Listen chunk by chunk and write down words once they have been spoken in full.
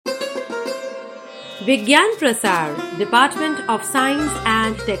Vigyan Prasar, Department of Science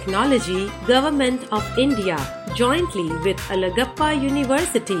and Technology, Government of India, jointly with Alagappa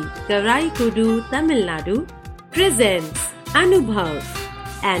University, Karaikudu, Tamil Nadu, presents Anubhav,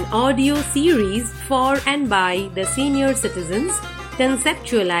 an audio series for and by the senior citizens,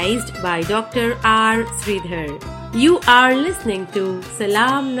 conceptualized by Dr. R. Sridhar. You are listening to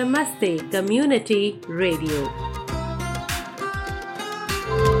Salam Namaste Community Radio.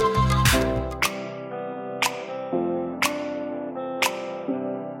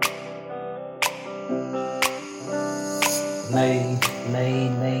 नई नई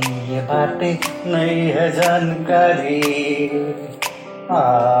नई ये बातें नई है जानकारी आ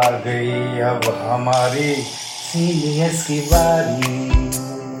गई अब हमारी सीनियर्स की बारी।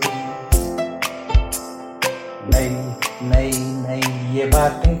 नई नई नई ये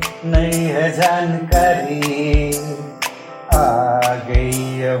बातें नई है जानकारी आ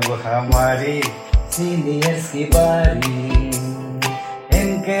गई अब हमारी सीनियर्स की बारी।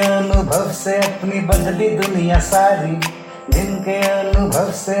 इनके अनुभव से अपनी बदली दुनिया सारी, इनके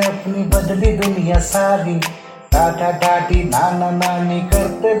अनुभव से अपनी बदली दुनिया सारी। टाटा टाटी नाना नानी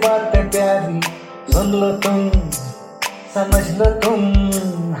करते बातें प्यारी। सुन लो तुम समझ लो तुम,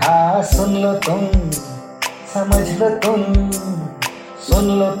 हाँ सुन लो तुम समझ लो तुम, सुन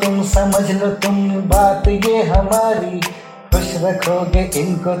लो तुम समझ लो तुम बात ये हमारी। खुश रखोगे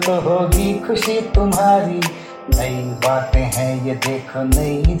इनको तो होगी खुशी तुम्हारी। नई बातें हैं ये देखो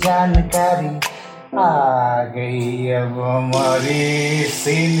नई जानकारी आ गई अब हमारी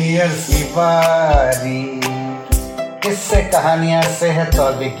सीनियर्स की बारी। किससे कहानियां सेहत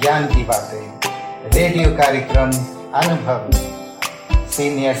और विज्ञान की बातें, रेडियो कार्यक्रम अनुभव,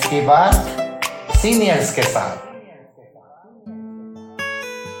 सीनियर्स की बात सीनियर्स के साथ।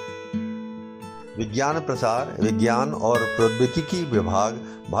 विज्ञान प्रसार, विज्ञान और प्रौद्योगिकी विभाग,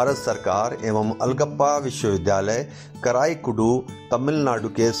 भारत सरकार एवं अलगप्पा विश्वविद्यालय कराईकुडू तमिलनाडु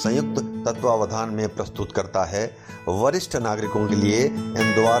के संयुक्त तत्वावधान में प्रस्तुत करता है वरिष्ठ नागरिकों के लिए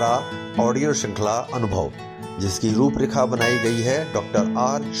इन द्वारा ऑडियो श्रृंखला अनुभव, जिसकी रूपरेखा बनाई गई है डॉक्टर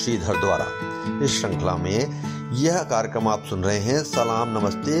आर श्रीधर द्वारा। इस श्रृंखला में यह कार्यक्रम आप सुन रहे हैं सलाम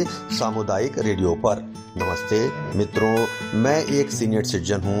नमस्ते सामुदायिक रेडियो पर। नमस्ते मित्रों, मैं एक सीनियर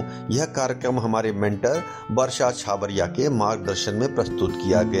सिटीजन हूँ। यह कार्यक्रम हमारे मेंटर वर्षा छाबरिया के मार्गदर्शन में प्रस्तुत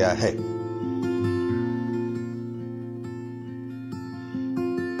किया गया है।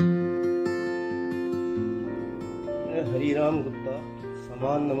 हरिराम गुप्ता,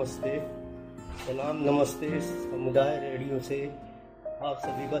 सलाम नमस्ते समुदाय रेडियो से आप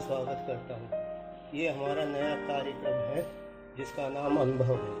सभी का स्वागत करता हूँ। ये हमारा नया कार्यक्रम है जिसका नाम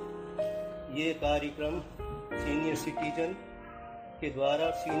अनुभव है। ये कार्यक्रम सीनियर सिटीजन के द्वारा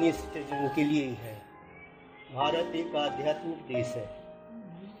सीनियर सिटीजन के लिए ही है। भारत एक आध्यात्मिक देश है,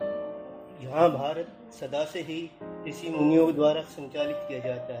 यहाँ भारत सदा से ही ऋषि मुनियों द्वारा संचालित किया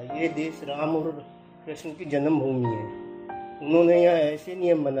जाता है। ये देश राम और कृष्ण की जन्मभूमि है। उन्होंने यहाँ ऐसे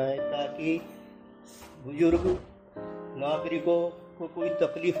नियम बनाए ताकि बुजुर्ग नागरिकों को कोई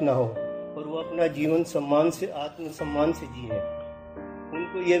तकलीफ ना हो और वो अपना जीवन सम्मान से आत्मसम्मान से जिए।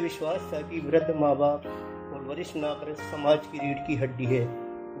 उनको यह विश्वास था कि वृद्ध माँ बाप और वरिष्ठ नागरिक समाज की रीढ़ की हड्डी है।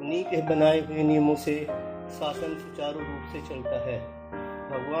 उन्हीं के बनाए हुए नियमों से शासन सुचारू रूप से चलता है।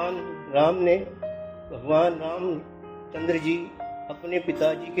 भगवान रामचंद्र जी अपने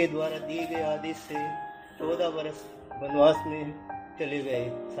पिताजी के द्वारा दिए गए आदेश से 14 वर्ष वनवास में चले गए,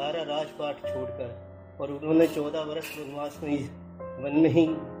 सारा राजपाट छोड़कर, और उन्होंने 14 वर्ष वनवास में वन में ही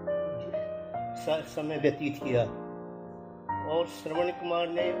समय व्यतीत किया। और श्रवण कुमार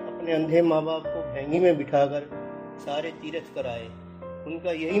ने अपने अंधे माँ बाप को भेंगी में बिठाकर सारे तीर्थ कराए।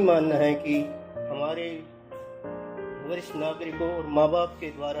 उनका यही मानना है कि हमारे वरिष्ठ नागरिकों और माँ बाप के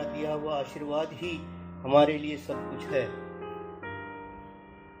द्वारा दिया हुआ आशीर्वाद ही हमारे लिए सब कुछ है।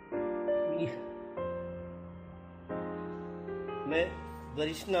 मैं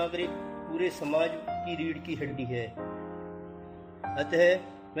वरिष्ठ नागरिक पूरे समाज की रीढ़ की हड्डी है। अतः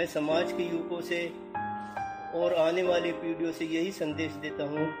मैं समाज के युवकों से और आने वाली पीढ़ियों से यही संदेश देता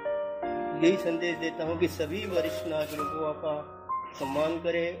हूँ कि सभी वरिष्ठ नागरिकों का सम्मान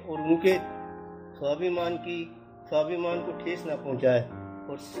करें और उनके स्वाभिमान को ठेस न पहुँचाए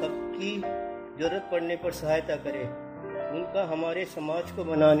और सबकी जरूरत पड़ने पर सहायता करें। उनका हमारे समाज को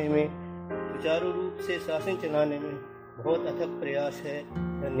बनाने में, सुचारू रूप से शासन चलाने में बहुत अथक प्रयास है।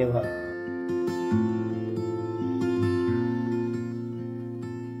 धन्यवाद।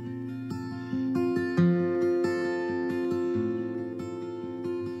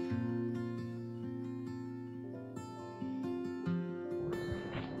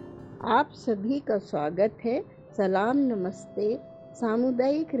 आप सभी का स्वागत है सलाम नमस्ते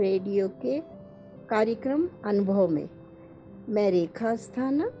सामुदायिक रेडियो के कार्यक्रम अनुभव में। मैं रेखा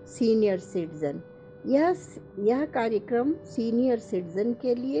अस्थाना, सीनियर सिटीजन। यह कार्यक्रम सीनियर सिटीजन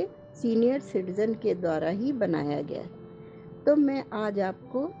के लिए सीनियर सिटीजन के द्वारा ही बनाया गया है। तो मैं आज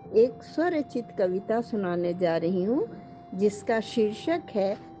आपको एक स्वरचित कविता सुनाने जा रही हूँ जिसका शीर्षक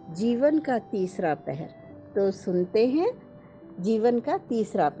है जीवन का तीसरा पहर। तो सुनते हैं। जीवन का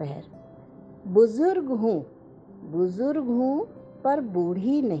तीसरा पहर। बुजुर्ग हूँ पर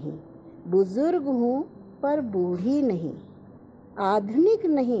बूढ़ी नहीं, बुजुर्ग हूँ पर बूढ़ी नहीं, आधुनिक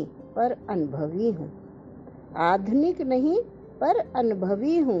नहीं पर अनुभवी हूँ, आधुनिक नहीं पर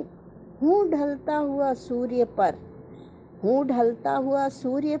अनुभवी हूँ। हूँ ढलता हुआ सूर्य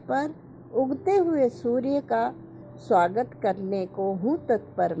पर, उगते हुए सूर्य का स्वागत करने को हूँ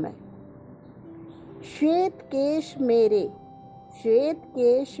तत्पर मैं। श्वेत केश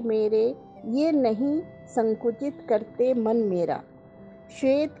मेरे ये नहीं संकुचित करते मन मेरा,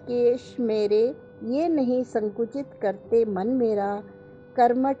 श्वेत केश मेरे ये नहीं संकुचित करते मन मेरा।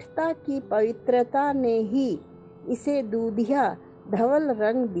 कर्मठता की पवित्रता ने ही इसे दूधिया धवल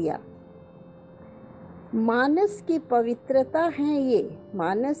रंग दिया। मानस की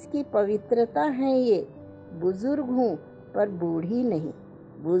पवित्रता है ये, बुजुर्ग हूँ पर बूढ़ी नहीं,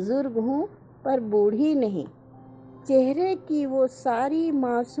 बुजुर्ग हूँ पर बूढ़ी नहीं। चेहरे की वो सारी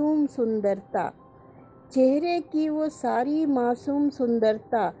मासूम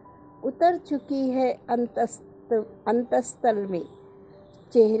सुंदरता उतर चुकी है अंतस्तल में,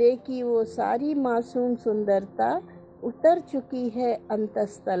 चेहरे की वो सारी मासूम सुंदरता उतर चुकी है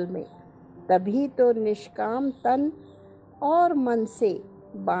अंतस्तल में। तभी तो निष्काम तन और मन से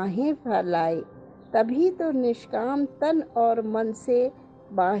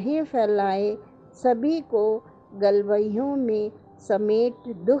बाहें फैलाए, सभी को गलवैयों में समेट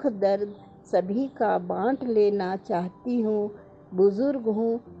दुख दर्द सभी का बांट लेना चाहती हूँ। बुजुर्ग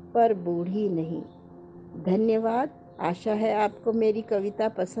हूँ पर बूढ़ी नहीं। धन्यवाद। आशा है आपको मेरी कविता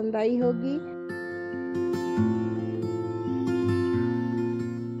पसंद आई होगी।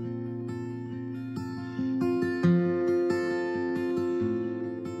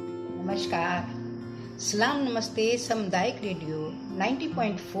 नमस्कार। सलाम नमस्ते सामुदायिक रेडियो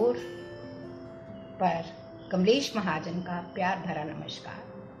 90.4 पर कमलेश महाजन का प्यार भरा नमस्कार।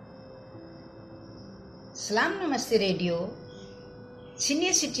 सलाम नमस्ते रेडियो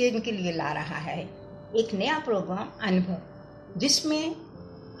सीनियर सिटीजन के लिए ला रहा है एक नया प्रोग्राम अनुभव, जिसमें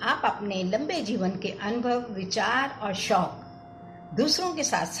आप अपने लंबे जीवन के अनुभव, विचार और शौक दूसरों के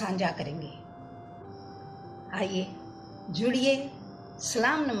साथ साझा करेंगे। आइए जुड़िए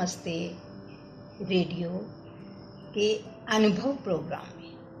सलाम नमस्ते रेडियो के अनुभव प्रोग्राम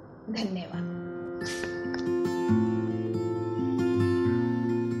में। धन्यवाद।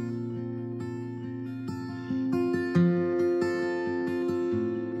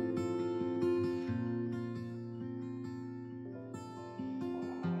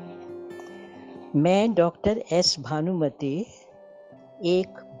 मैं डॉक्टर एस भानुमति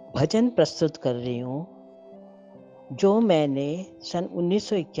एक भजन प्रस्तुत कर रही हूँ जो मैंने सन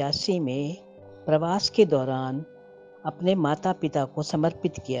 1981 में प्रवास के दौरान अपने माता पिता को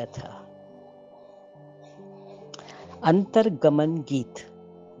समर्पित किया था। अंतर्गमन गीत।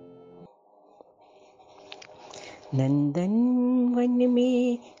 नंदन वन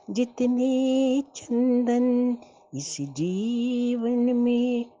में जितने चंदन, इस जीवन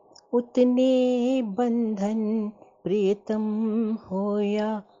में उतने बंधन, प्रियतम होया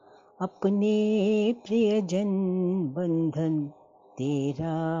अपने प्रियजन बंधन,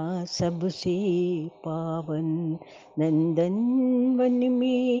 तेरा सबसे पावन। नंदन वन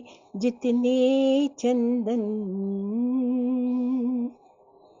में जितने चंदन,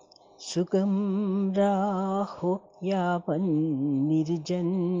 सुगम राहो या वन निर्जन,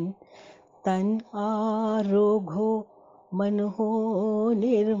 तन आरोग हो मन हो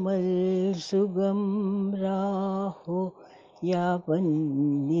निर्मल, सुगम राहो या वन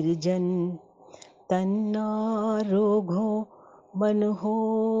निर्जन, तन आरोग हो मन हो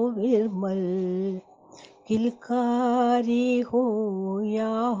निर्मल, किलकारी हो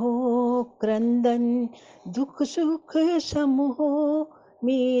या हो क्रंदन, दुख सुख सम हो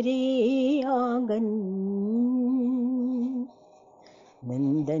मेरे आंगन।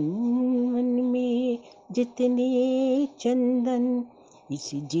 नंदन वन में जितने चंदन, इस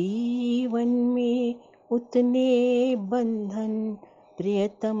जीवन में उतने बंधन,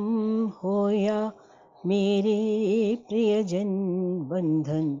 प्रियतम होया मेरे प्रियजन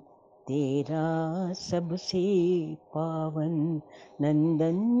बंधन, तेरा सबसे पावन।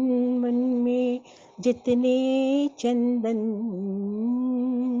 नंदन वन में जितने चंदन।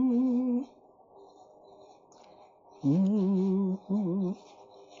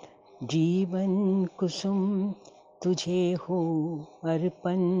 जीवन कुसुम तुझे हो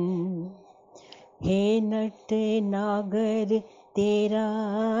अर्पण। हे नट नागर तेरा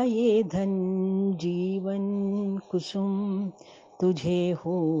ये धन, जीवन कुसुम तुझे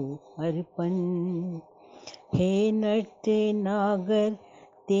हो अर्पण। हे नट नागर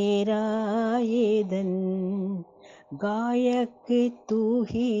तेरा ये धन, गायक तू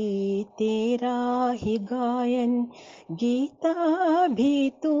ही तेरा ही गायन, गीता भी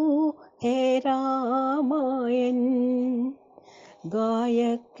तू है रामायण।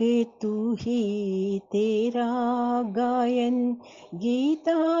 गायक तू ही तेरा गायन,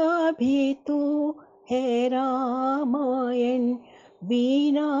 गीता भी तू है रामायण।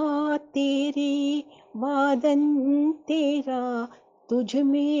 वीणा तेरी वादन तेरा, तुझ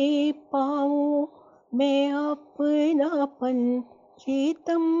में पाऊं मैं अपनापन।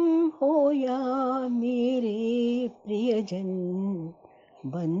 प्रीतम हो या मेरे प्रियजन,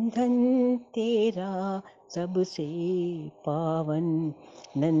 बंधन तेरा सबसे पावन।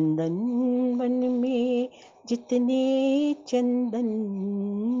 नंदन वन में जितने चंदन,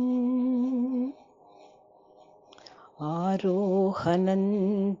 आरोह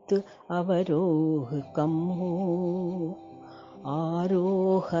अनंत अवरोह कम हो।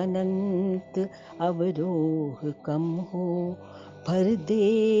 आरोह अनंत अवरोह कम हो, भर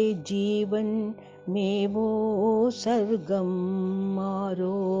दे जीवन में वो सरगम।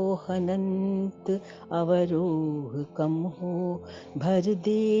 आरोह अनंत अवरोह कम हो, भर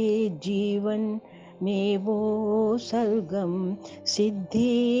दे जीवन में वो सरगम।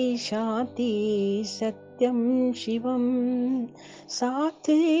 सिद्धि शांति सत्यम शिवम, साथ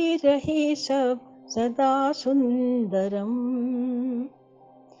रहे सब सदा सुंदरम।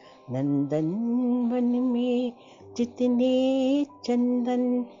 नंदन वन में जितने चंदन,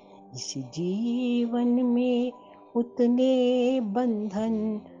 इस जीवन में उतने बंधन।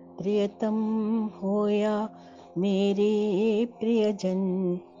 प्रियतम होया मेरे प्रियजन,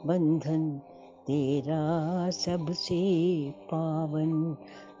 बंधन तेरा सबसे पावन।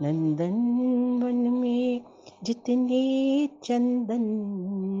 नंदन वन में जितने चंदन।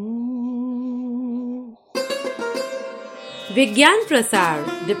 Vigyan Prasar,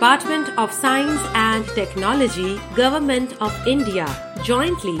 Department of Science and Technology, Government of India,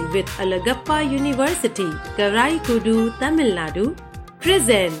 jointly with Alagappa University, Karaikudu, Tamil Nadu,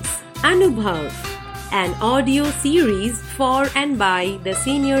 presents Anubhav, an audio series for and by the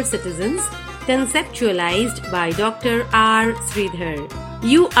senior citizens, conceptualized by Dr. R. Sridhar.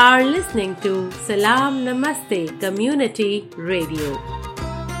 You are listening to Salam Namaste Community Radio.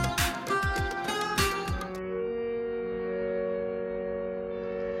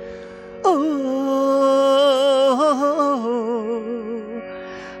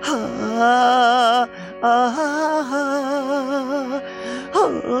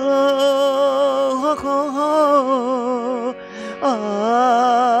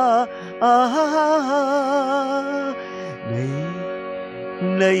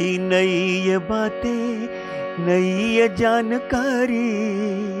 नई नई ये बातें, नई ये जानकारी,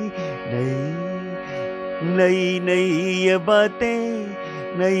 नई नई ये बातें,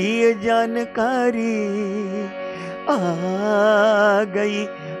 नई ये जानकारी आ गई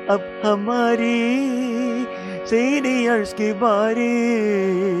अब हमारी सीनियर्स की बारी।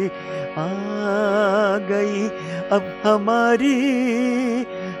 आ गई अब हमारी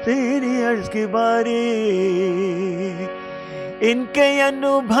सीनियर्स की बारी। इनके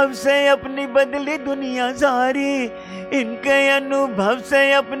अनुभव से अपनी बदली दुनिया सारी, इनके अनुभव से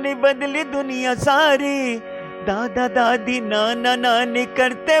अपनी बदली दुनिया सारी। दादा दादी नाना नानी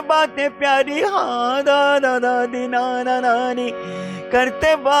करते बातें प्यारी, हाँ दादा दादी नाना नानी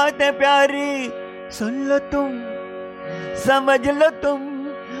करते बातें प्यारी। सुन लो तुम, समझ लो तुम,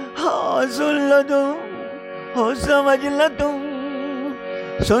 हाँ सुन लो तुम, हो समझ लो तुम,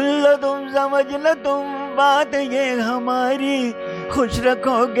 सुन लो तुम, समझ लो तुम। बात ये हमारी, खुश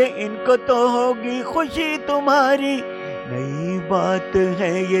रखोगे इनको तो होगी खुशी तुम्हारी। नई बात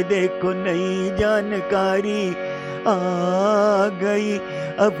है ये देखो, नई जानकारी आ गई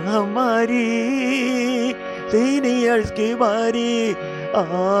अब हमारी सीनियर्स की बारी। आ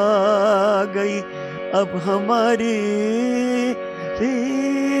गई अब हमारी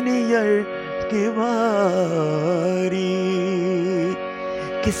सीनियर्स की बारी।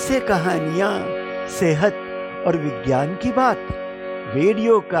 किस्से कहानियाँ, सेहत और विज्ञान की बात,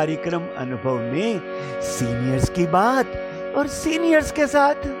 रेडियो कार्यक्रम अनुभव में सीनियर्स की बात और सीनियर्स के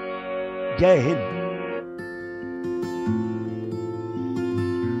साथ। जय हिंद।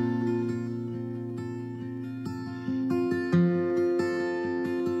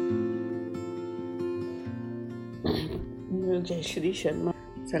 जय श्री शर्मा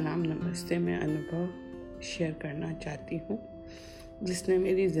सलाम नमस्ते। मैं अनुभव शेयर करना चाहती हूँ जिसने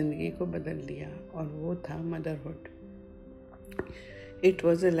मेरी ज़िंदगी को बदल दिया, और वो था motherhood. It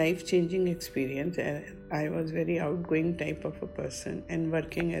was a life-changing experience. I was very outgoing type of a person and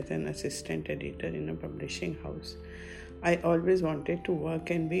working as an assistant editor in a publishing house. I always wanted to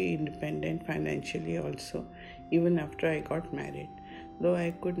work and be independent financially also, even after I got married. Though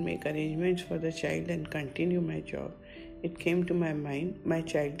I could make arrangements for the child and continue my job, it came to my mind, my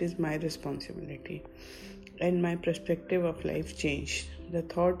child is my responsibility. And my perspective of life changed. The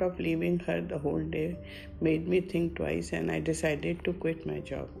thought of leaving her the whole day made me think twice, and I decided to quit my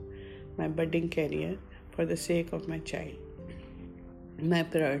job, my budding career, for the sake of my child. My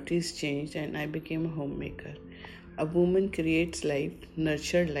priorities changed and I became a homemaker. A woman creates life,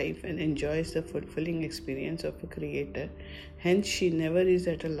 nurtures life, and enjoys the fulfilling experience of a creator. Hence, she never is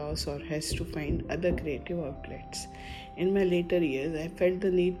at a loss or has to find other creative outlets. In my later years, I felt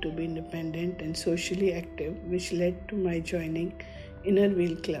the need to be independent and socially active, which led to my joining Inner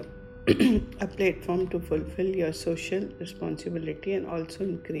Wheel Club, a platform to fulfill your social responsibility and also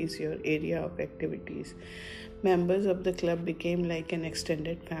increase your area of activities. Members of the club became like an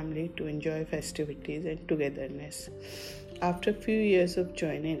extended family to enjoy festivities and togetherness. After a few years of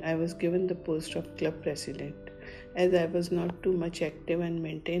joining, I was given the post of club president. As I was not too much active and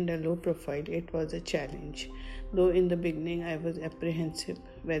maintained a low profile, it was a challenge. Though in the beginning I was apprehensive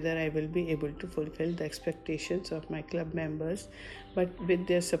whether I will be able to fulfill the expectations of my club members, but with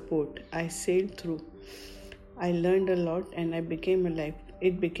their support, I sailed through. I learned a lot and it became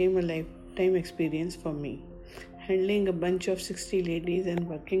a lifetime experience for me. Handling a bunch of 60 ladies and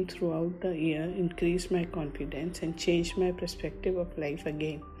working throughout the year increased my confidence and changed my perspective of life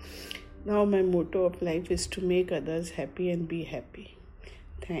again. Now my motto of life is to make others happy and be happy.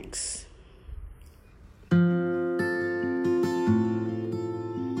 Thanks.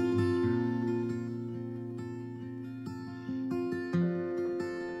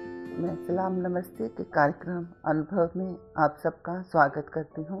 मैं सलाम नमस्ते के कार्यक्रम अनुभव में आप सबका स्वागत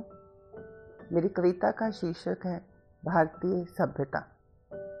करती हूँ। मेरी कविता का शीर्षक है भारतीय सभ्यता।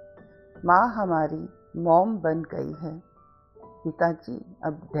 माँ हमारी मॉम बन गई है, पिताजी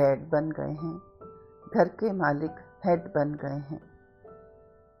अब डैड बन गए हैं, घर के मालिक हेड बन गए हैं।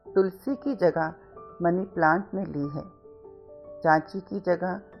 तुलसी की जगह मनी प्लांट ने ली है, चाची की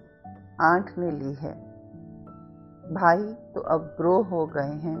जगह आंट ने ली है। भाई तो अब ब्रो हो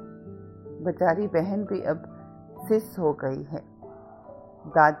गए हैं, बेचारी बहन भी अब सिस हो गई है।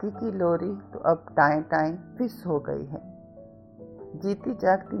 दादी की लोरी तो अब टाएं टाएं फिस हो गई है। जीती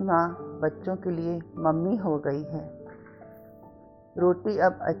जागती माँ बच्चों के लिए मम्मी हो गई है। रोटी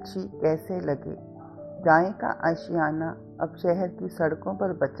अब अच्छी कैसे लगे, गाय का आशियाना अब शहर की सड़कों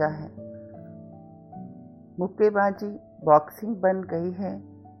पर बचा है। मुक्केबाजी बॉक्सिंग बन गई है,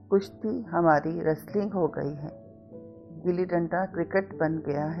 कुश्ती हमारी रेसलिंग हो गई है। गिल्ली डंडा क्रिकेट बन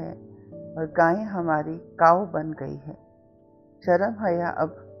गया है और गाय हमारी काऊ बन गई है। शर्म हया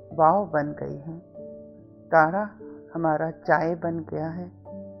अब वाव बन गई है। काढ़ा हमारा चाय बन गया है।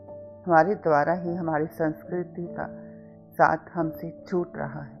 हमारे द्वारा ही हमारी संस्कृति का साथ हमसे छूट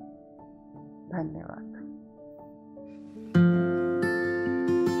रहा है। धन्यवाद।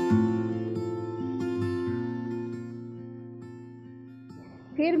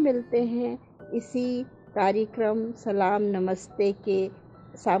 फिर मिलते हैं इसी कार्यक्रम सलाम नमस्ते के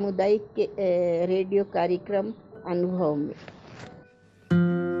सामुदायिक के रेडियो कार्यक्रम अनुभव में।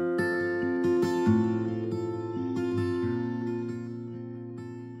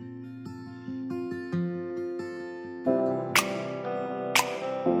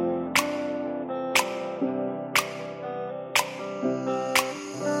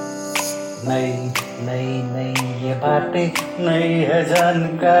 नई नई नई ये बातें, नई है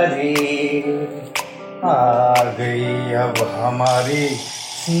जानकारी, आ गई अब हमारी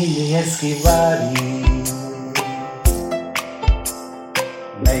सीनियर्स की बारी।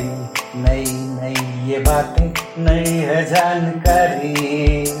 नई नई नई ये बातें, नई है जानकारी,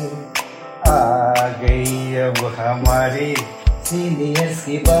 आ गई अब हमारी सीनियर्स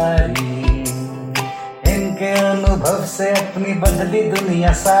की बारी। इनके अनुभव से अपनी बदली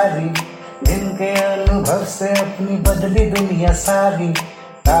दुनिया सारी, इनके अनुभव से अपनी बदली दुनिया सारी।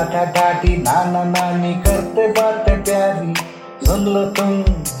 दादा दादी नाना नानी करते बातें प्यारी। सुन लो तुम,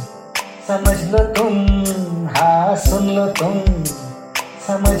 समझ लो तुम, हाँ सुन लो तुम,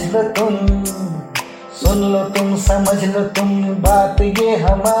 समझ लो तुम, सुन लो तुम, समझ लो तुम, बात ये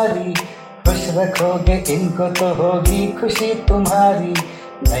हमारी। खुश रखोगे इनको तो होगी खुशी तुम्हारी।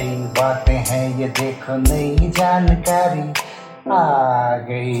 नई बातें हैं ये देखो, नई जानकारी, आ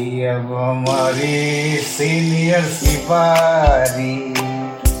गई अब हमारी सीनियर्स की बारी।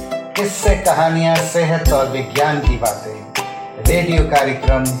 किस्से, कहानियां, सेहत और विज्ञान की बातें। रेडियो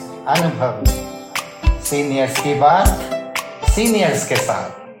कार्यक्रम अनुभव में सीनियर्स की बात सीनियर्स के साथ।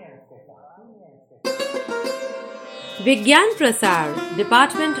 Vigyan Prasar,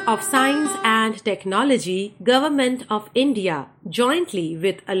 Department of Science and Technology, Government of India, jointly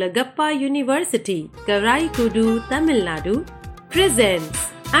with Alagappa University, Karaikudu, Tamil Nadu, presents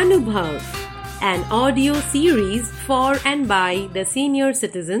Anubhav, an audio series for and by the senior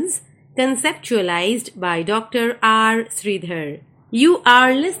citizens, conceptualized by Dr. R. Sridhar. You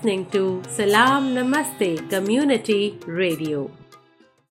are listening to Salam Namaste Community Radio.